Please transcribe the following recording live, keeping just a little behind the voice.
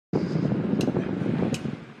Catch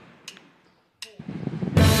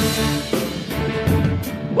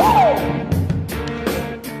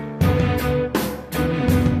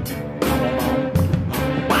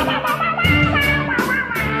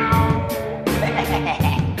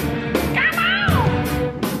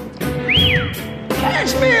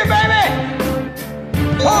me, baby!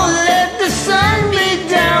 Oh, let the sun beat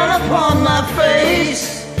down upon my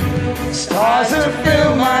face. Stars that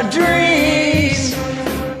fill my dreams.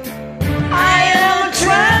 I am a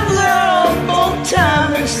traveler of both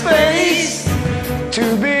time and space,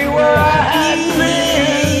 to be where I had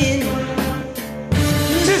been,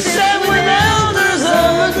 to sit with elders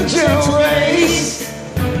of a gentle race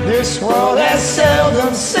this world has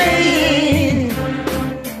seldom seen.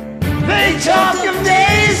 They talk of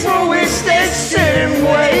days for which they sit and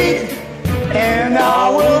wait, and I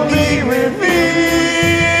will be revealed.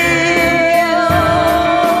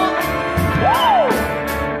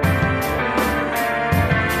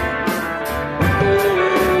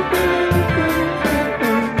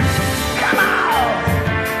 Come on!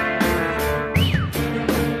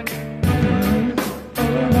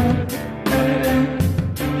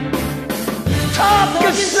 Talk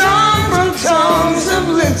of song from tongues of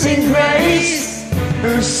lifting grace,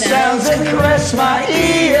 whose sounds that caress my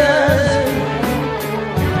ears.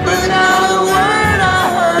 But not a word I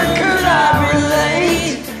heard could I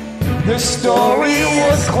relate. The story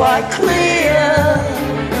was quite clear.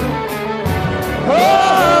 Oh,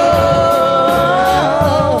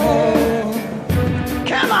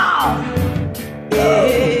 come on.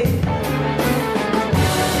 Yeah.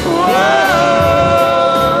 Whoa.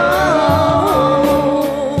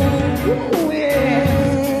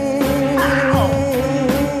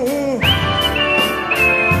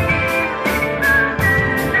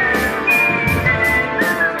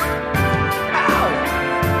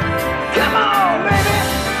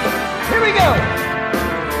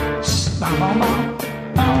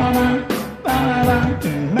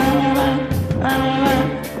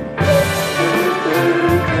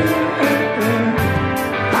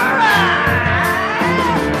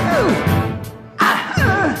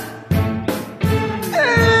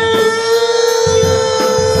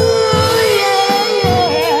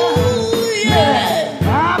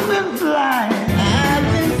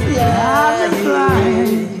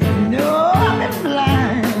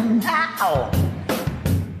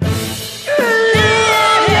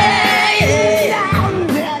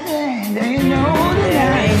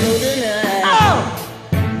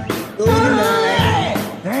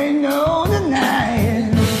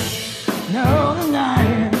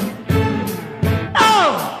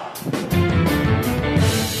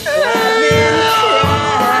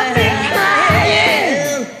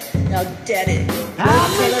 Daddy, what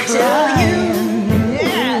can I tell you?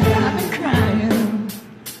 Yeah, I've been crying.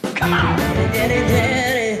 Come on, Daddy,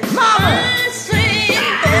 Daddy, Mama, my sweet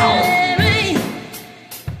baby.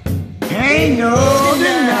 Ain't no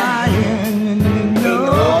denying, no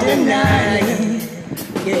denying.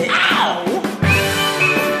 Yeah. Ow!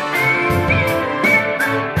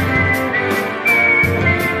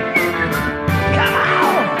 Come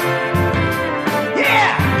on,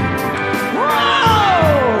 yeah. Whoa!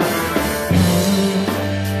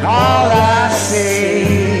 All I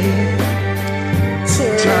see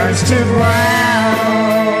turns to brown,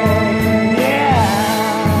 yeah.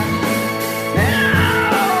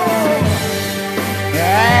 Now,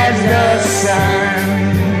 as the sun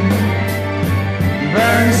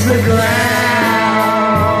burns the ground,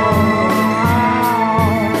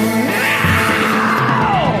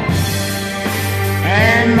 now,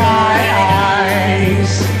 and my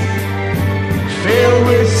eyes fill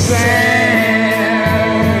with sand.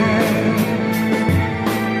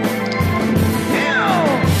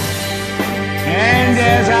 And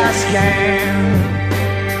as I scan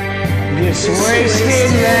this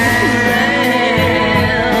wasted land,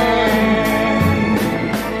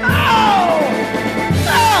 oh,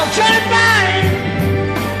 try to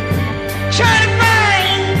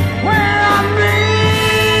find where I've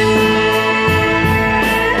been.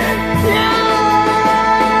 Yeah.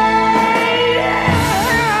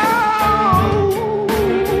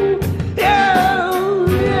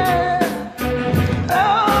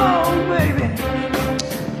 Oh, baby.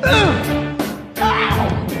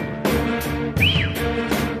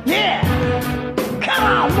 Yeah, come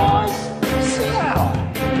on, boys. Settle.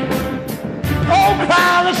 Oh,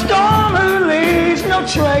 cloud a storm who leaves no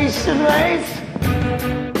trace of lace,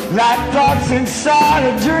 like thoughts inside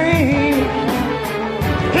a dream.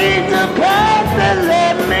 He's the path that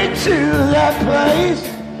led me to that place.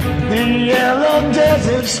 The yellow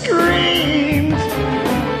desert screams.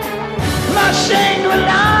 My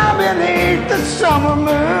Shangri-La summer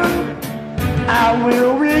moon, I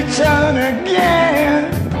will return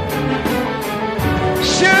again.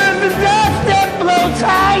 Should the dust that blows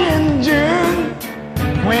high in June,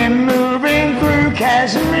 when moving through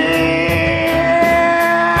Kashmir.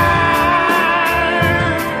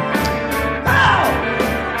 Oh!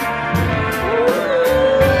 Ooh,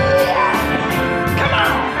 yeah. Come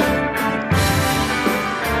on!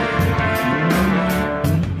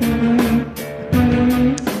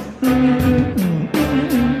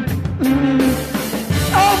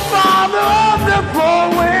 Oh, Father of the four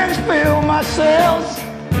winds, fill my sails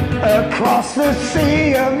across the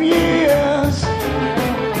sea of years,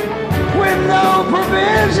 with no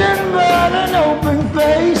provision but an open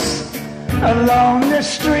face along the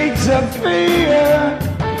streets of fear.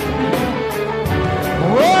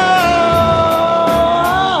 Whoa!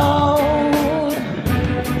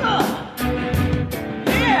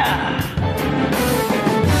 Yeah!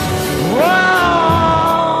 Whoa!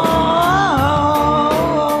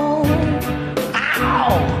 Ow!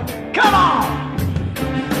 Come on!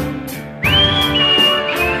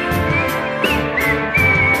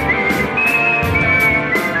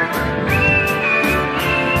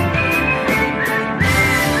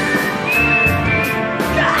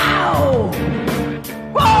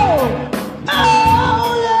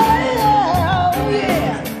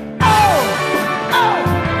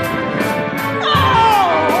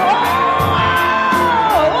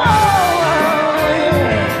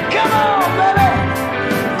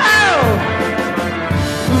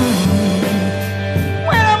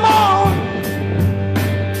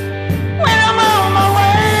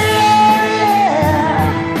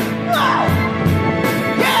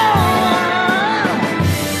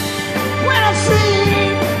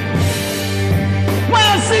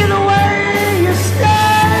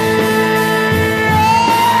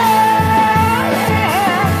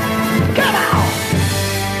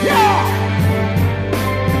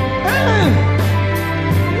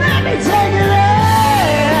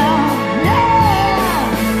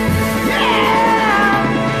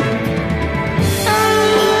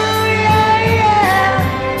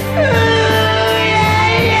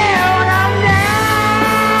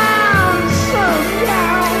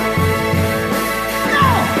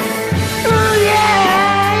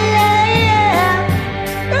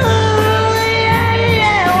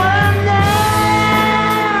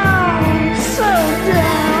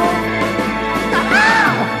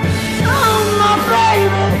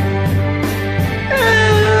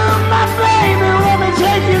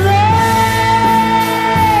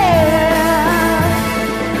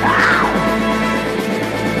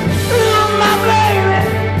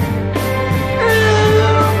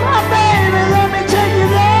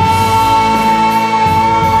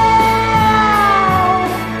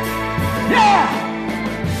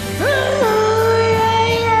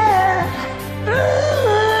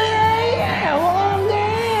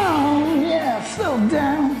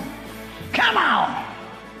 Come on!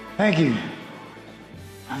 Thank you.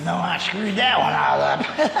 I know I screwed that one all up.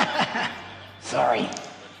 Sorry.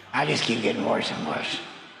 I just keep getting worse and worse.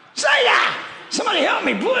 Say that! Somebody help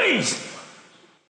me, please!